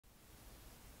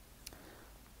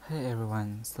Hey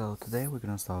everyone, so today we're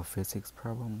gonna solve physics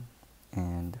problem,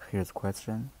 and here's the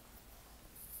question.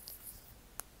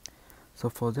 So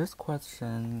for this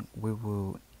question we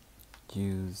will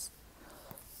use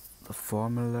the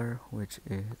formula, which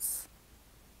is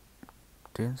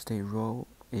density rho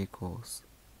equals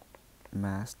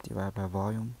mass divided by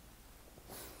volume.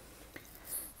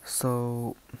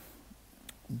 So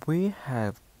we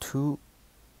have two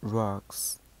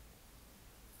rocks,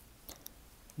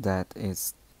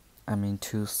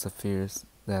 two spheres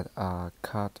that are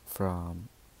cut from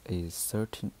a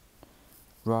certain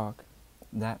rock.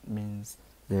 That means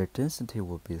their density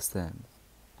will be the same.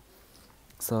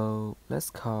 So let's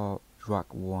call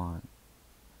rock.One.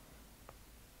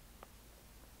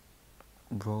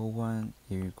 Rho1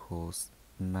 equals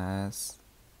mass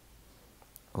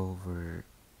over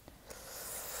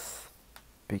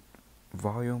big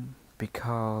volume,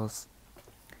 because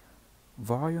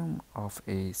volume of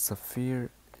a sphere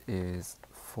is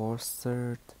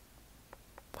 4/3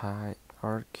 pi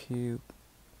r cubed.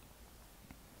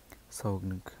 So I'm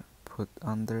going to put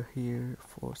under here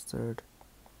 4/3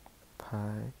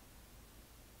 pi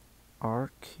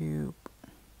r cubed.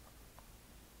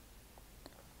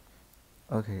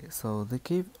 Okay, so they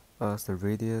give us the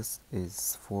radius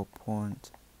is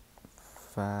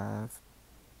 4.5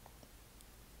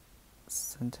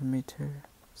 centimeter,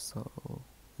 so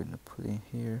we're gonna put in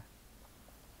here.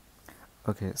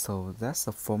 Okay, so that's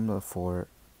the formula for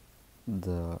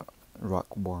the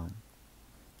rock.One.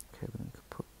 Okay, we're gonna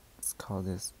let's call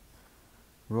this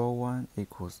rho1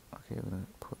 equals, okay, we're gonna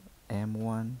put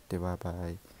m1 divided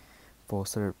by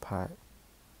 4/3 pi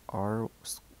r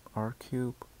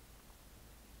cubed.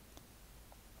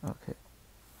 Okay,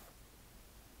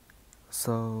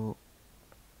 so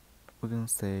we're gonna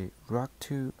say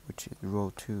rock2, which is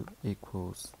rho2,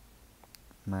 equals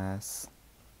mass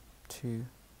 2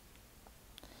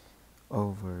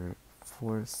 over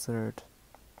 4/3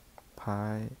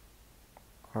 pi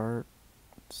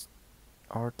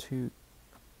r2.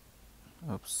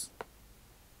 Oops,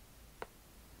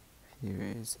 here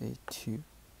is a 2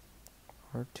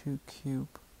 r2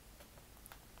 cube.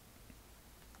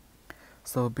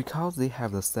 So because they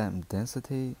have the same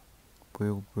density,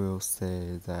 we will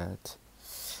say that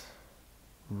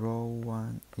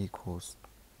rho1 equals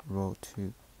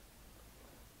rho2.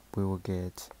 We will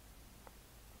get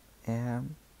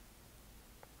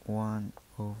m1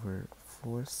 over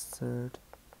 4/3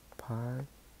 pi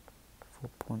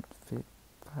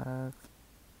 4.5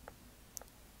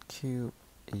 cube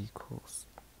equals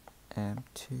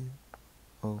m2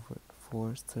 over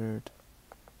 4/3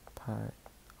 pi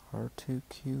r2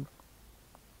 cube.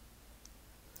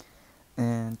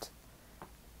 And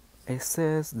it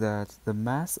says that the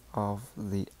mass of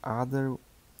the other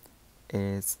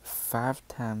is 5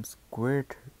 times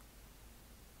greater.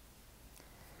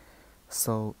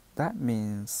 So that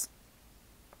means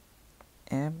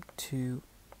m2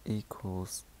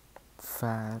 equals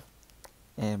 5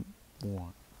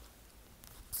 m1.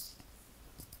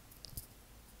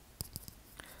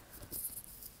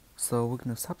 So we're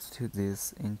going to substitute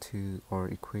this into our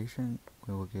equation.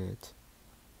 We will get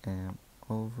m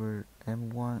over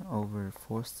m1 over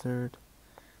 4/3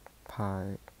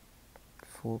 pi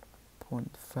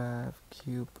 4.5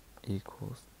 cube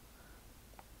equals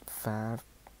 5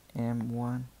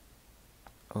 m1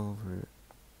 over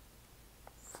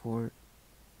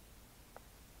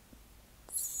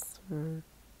 4/3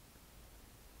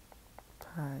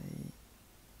 pi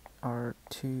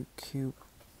r2 cube.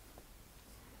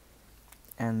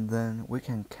 And then we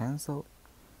can cancel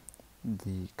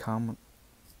the common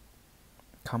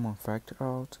factor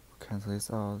out. Cancel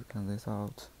this out, cancel this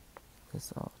out,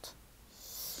 this out,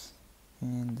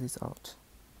 and this out.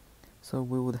 So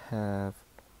we would have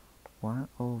 1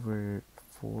 over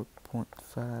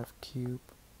 4.5 cube,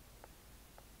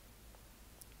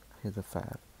 here's the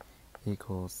 5,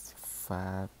 equals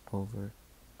 5 over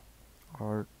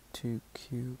r2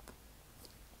 cube.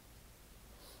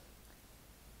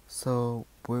 So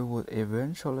we would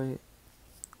eventually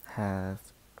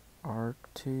have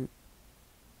r2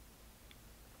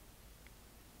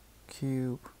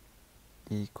 cube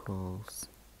equals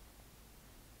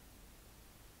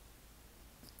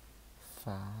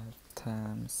 5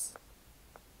 times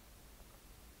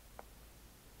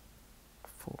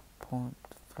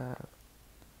 4.5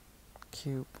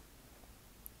 cube,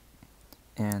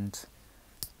 and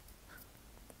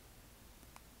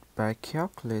by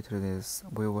calculating this,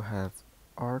 we will have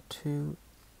r2,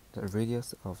 the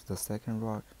radius of the second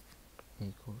rock,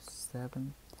 equals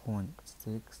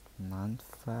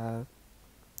 7.695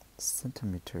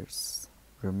 centimeters.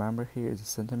 Remember, here is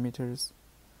centimeters,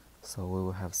 so we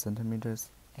will have centimeters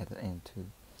at the end too.